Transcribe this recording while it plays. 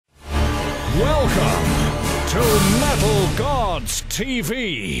Welcome to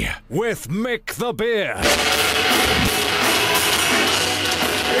MetalGodsTV with Mick the Beard.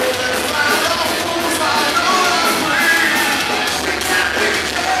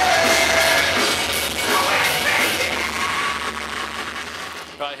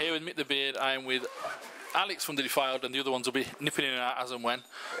 Right, here with Mick the Beard, I am with Alex from the Defiled, and the other ones will be nipping in and out as and when.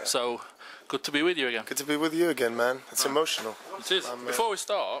 Yeah. So, good to be with you again. Good to be with you again, man. It's emotional. It is. Before we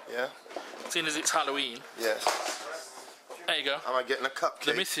start, yeah, seeing as it's Halloween, yes. There you go. Am I getting a cupcake?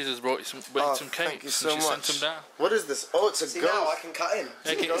 The missus has brought you some cakes. Thank you so and she much. sent them down. What is this? Oh, it's a ghost. Now I can cut in.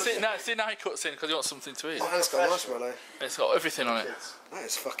 Yeah, see now he cuts in because he wants something to eat. Oh, it's got marshmallow. It's got everything on it. That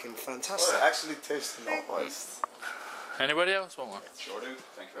is fucking fantastic. Well, it actually tastes a lot nice. Anybody else want one? Sure do.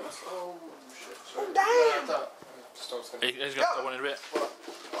 Thank you very much. Oh, damn! He's got that one in a bit.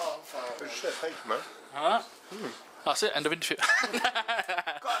 Oh, Good shit, thank you, man. Alright. That's it, end of interview.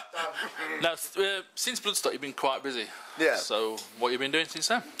 Now, since Bloodstock, you've been quite busy. Yeah. So, what have you been doing since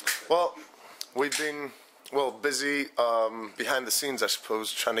then? Well, we've been, busy behind the scenes, I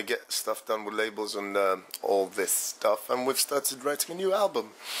suppose, trying to get stuff done with labels and all this stuff. And we've started writing a new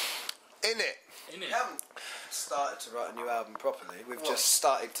album. In it. We haven't started to write a new album properly. We've just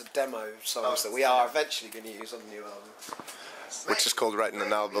started to demo songs that we are eventually going to use on the new album. Which is called writing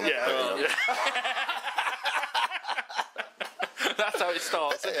an album. Yeah. That's how it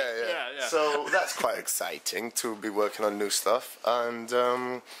starts. Yeah. So that's quite exciting to be working on new stuff, and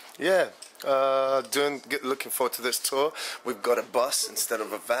looking forward to this tour. We've got a bus instead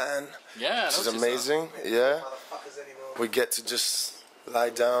of a van. Yeah, which is amazing. That. Yeah, we get to just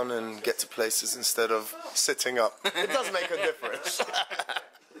lie down and get to places instead of sitting up. It does make a difference.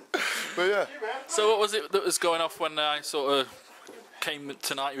 But yeah. So what was it that was going off when I sort of came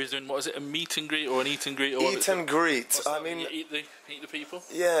tonight? You was doing, what was it, a meet and greet or an eat and greet? Or eat and greet. I mean, eat the people.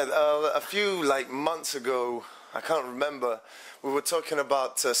 Yeah, a few months ago, I can't remember. We were talking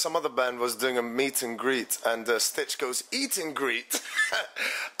about some other band was doing a meet and greet, and Stitch goes eat and greet,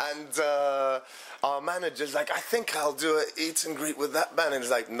 and our manager's like, I think I'll do an eat and greet with that band, and he's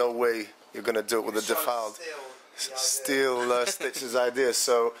like, no way, you're gonna do it with the Defiled. Steal Stitch's idea.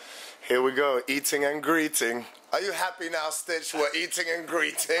 So here we go, eating and greeting. Are you happy now, Stitch? We're eating and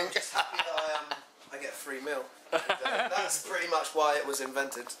greeting. I'm just happy that I get a free meal. That's pretty much why it was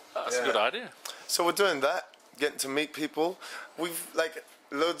invented. That's a good idea. So we're doing that, getting to meet people. We've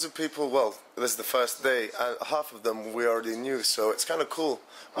loads of people. Well, this is the first day, and half of them we already knew, so it's kind of cool.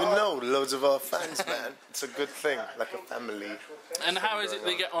 We know loads of our fans, man. It's a good thing, like a family. And how is it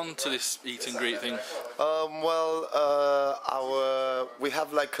they get on to this eat and greet thing? We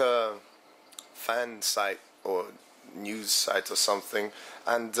have like a fan site or news site or something,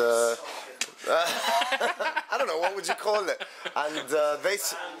 and I don't know, what would you call it? And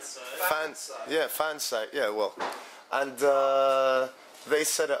fan site. Yeah, well, and they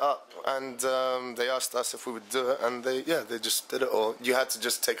set it up, and they asked us if we would do it, and they just did it all. You had to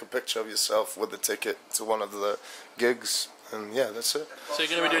just take a picture of yourself with a ticket to one of the gigs, and yeah, that's it. So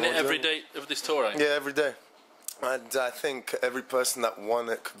you're going to be doing it every day of this tour, right? Yeah, every day. And I think every person that won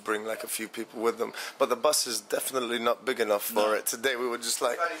it could bring like a few people with them. But the bus is definitely not big enough for it. Today we were just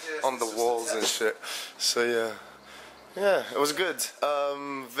like on the walls and shit. So yeah, it was good.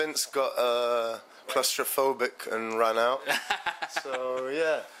 Vince got claustrophobic and ran out. So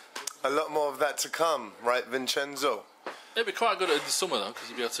yeah, a lot more of that to come, right, Vincenzo? It'd be quite good in the summer though, because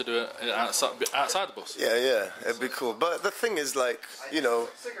you'd be able to do it outside the bus. Yeah, it'd be cool. But the thing is,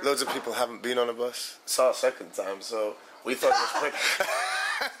 loads of people haven't been on a bus. It's our second time, so we thought it was pretty.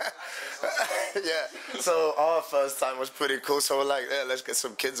 Yeah, so our first time was pretty cool. So we're like, yeah, let's get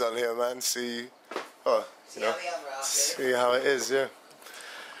some kids on here, man. See how it is, yeah.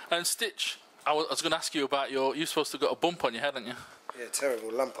 And Stitch, I was going to ask you about you're supposed to have got a bump on your head, aren't you? Yeah,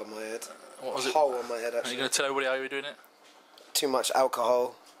 terrible lump on my head. What was a it? Hole on my head, actually. Are you going to tell everybody how you were doing it? Too much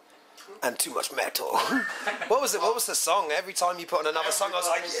alcohol and too much metal. What was it? What was the song? Every time you put on another song, I was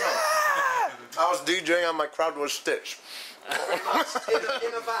like, yeah! I was DJing and my crowd was Stitch. in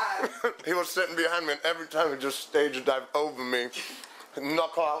a van. He was sitting behind me, and every time he just stage dive over me,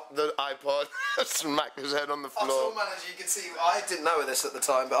 knock out the iPod, smack his head on the floor. Our tour manager, you can see, I didn't know this at the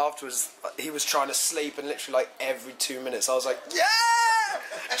time, but afterwards he was trying to sleep, and literally every 2 minutes I was like, yeah!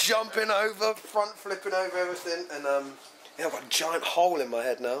 Jumping over, front flipping over everything, and I've got a giant hole in my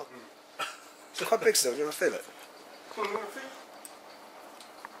head now. It's quite big still, do you want to feel it?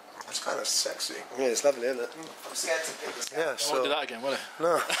 That's kind of sexy. Yeah, it's lovely, isn't it? I'm scared to pick this. Yeah, I won't so do that again, will I?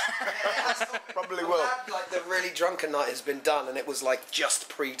 no, probably will. Glad, like the really drunken night has been done, and it was like just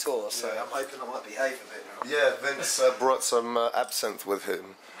pre-tour, so I'm hoping I might behave a bit now. Yeah, Vince brought some absinthe with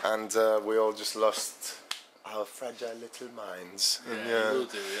him, and we all just lost our fragile little minds. Yeah, you will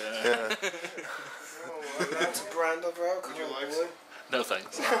do, yeah. Allowed to brand other alcohol, boy. No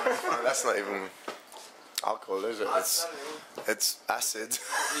thanks. That's not even alcohol, is it? It's acid.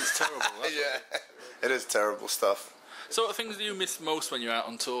 It's terrible. That's Yeah, it is terrible stuff. So what things do you miss most when you're out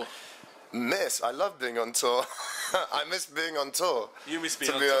on tour? I love being on tour. I miss being on tour. You miss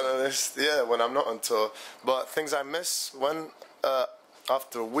being to on be tour? honest, yeah, when I'm not on tour. But things I miss when,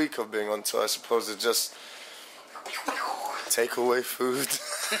 after a week of being on tour, I suppose it's just takeaway food,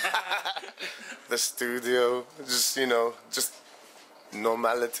 the studio, just, you know, just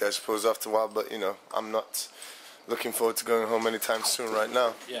normality, I suppose, after a while. But, you know, I'm not looking forward to going home anytime soon right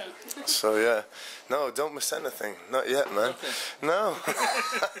now. Yeah. So, yeah. No, don't miss anything. Not yet, man. Okay. No.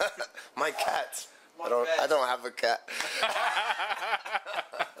 My cat. I don't have a cat.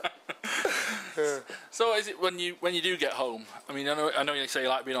 So is it when you do get home? I mean, I know you say you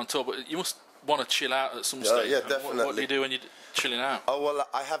like being on tour, but you must want to chill out at some stage. Yeah, I mean, definitely. What do you do when you're chilling out? Oh, well,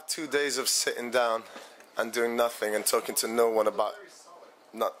 I have 2 days of sitting down and doing nothing and talking to no one about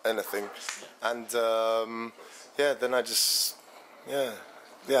not anything. And, yeah, then I just, yeah,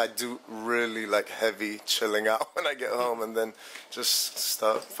 I do really like heavy chilling out when I get home, and then just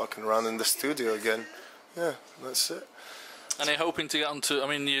start fucking around in the studio again. Yeah, that's it. And you're hoping to get onto, I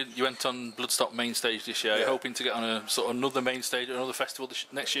mean, you went on Bloodstock main stage this year. Yeah. You're hoping to get on a sort of another main stage at another festival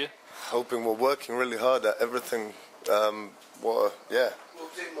next year? Hoping. We're working really hard at everything. Yeah. We'll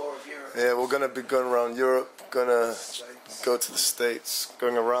do more of Europe. Yeah, we're gonna be going around Europe, gonna go to the States,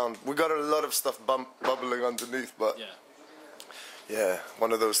 going around. We got a lot of stuff bubbling underneath, but yeah,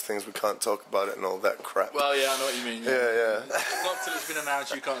 one of those things we can't talk about it and all that crap. Well, yeah, I know what you mean. Yeah. Not till it's been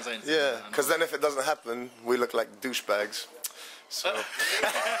announced, you can't say anything. Yeah, because then if it doesn't happen, we look like douchebags. So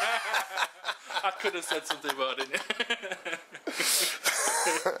I could have said something about it.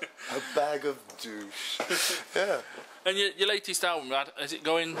 a bag of douche. Yeah. And your latest album, Rad, is it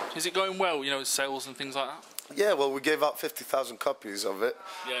going well? You know, sales and things like that. Yeah, well, we gave out 50,000 copies of it.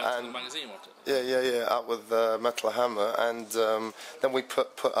 Yeah, and the magazine, wasn't it? Yeah, out with Metal Hammer, and then we put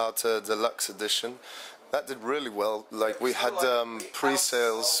out a deluxe edition. That did really well. Like, we had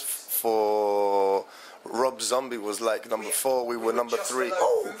pre-sales for Rob Zombie was like number 4, we were number 3. Foo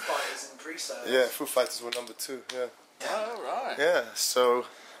Fighters in pre-sales. Yeah, Foo Fighters were number 2, yeah. Oh, right. Yeah, so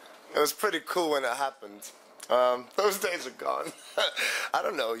it was pretty cool when it happened. Those days are gone. I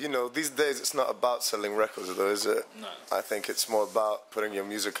don't know, you know, these days it's not about selling records though, is it? No. I think it's more about putting your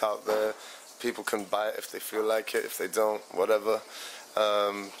music out there. People can buy it if they feel like it, if they don't, whatever.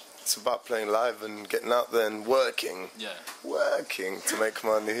 It's about playing live and getting out there and working. Yeah. Working to make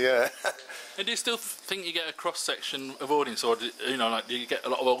money, yeah. And do you still think you get a cross-section of audience, or do you get a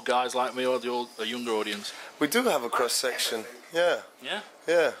lot of old guys like me, or a younger audience? We do have a cross-section, yeah. Yeah?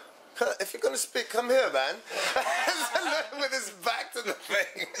 Yeah. If you're going to speak, come here, man. With his back to the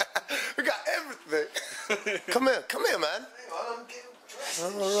thing. We got everything. Come here, man. I'm getting dressed.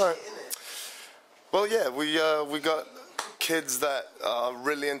 All right. Well, yeah, we got kids that are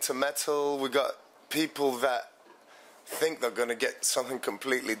really into metal. We got people that think they're going to get something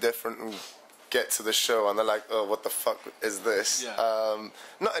completely different and get to the show, and they're like, oh, what the fuck is this? Yeah.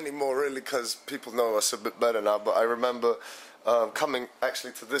 Not anymore, really, because people know us a bit better now, but I remember coming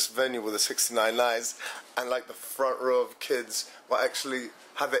actually to this venue with the 69 Lives, and like the front row of kids were actually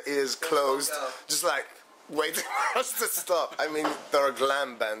had their ears closed, just like waiting for us to stop. I mean, they're a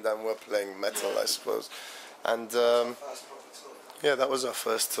glam band and we're playing metal, I suppose. And yeah, that was our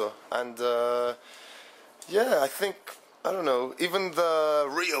first tour. And yeah, I think, I don't know, even the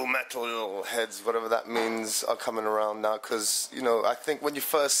real metal heads, whatever that means, are coming around now, because, you know, I think when you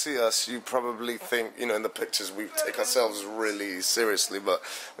first see us, you probably think, you know, in the pictures we take ourselves really seriously, but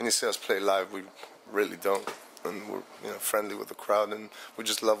when you see us play live, we really don't, and we're, you know, friendly with the crowd, and we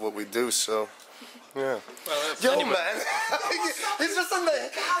just love what we do, so, yeah. Well, Yo, anyway. man, he's just on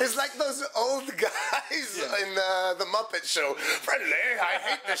the, he's like those old guys in the Muppet Show. Friendly, I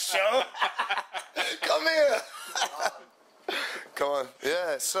hate this show. Come here. Come on.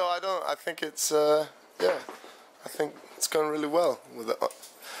 Yeah, so I think it's, yeah, I think it's going really well with it,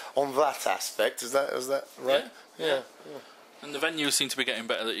 on that aspect. Is that right? Yeah. And the venues seem to be getting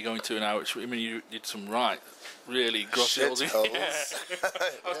better that you're going to now, which, I mean, you did some really groshy old. Shitholes. Yeah.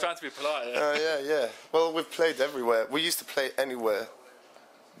 I was trying to be polite. Yeah. Well, we've played everywhere. We used to play anywhere.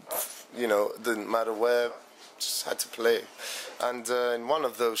 You know, didn't matter where. just had to play. And in one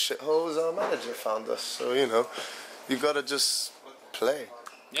of those shitholes, our manager found us. So, you know, you gotta just play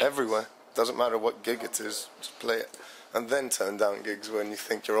everywhere. Doesn't matter what gig it is, just play it. And then turn down gigs when you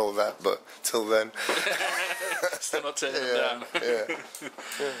think you're all that, but till then... Still not turning them down. Yeah.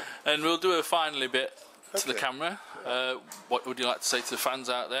 And we'll do a finally bit to the camera. What would you like to say to the fans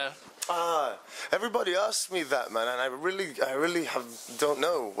out there? Everybody asks me that, man, and I really don't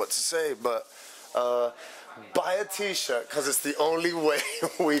know what to say, but buy a t-shirt, because it's the only way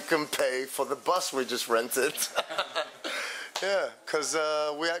we can pay for the bus we just rented. Yeah, because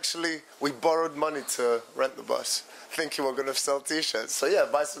we borrowed money to rent the bus, thinking we're going to sell t-shirts. So yeah,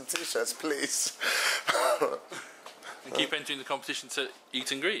 buy some t-shirts, please. And keep entering the competition to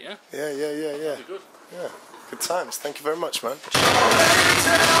eat and greet, yeah? Yeah. Very good. Yeah, good times. Thank you very much, man.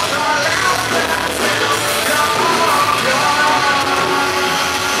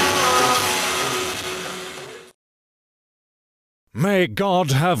 May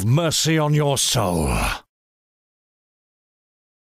God have mercy on your soul.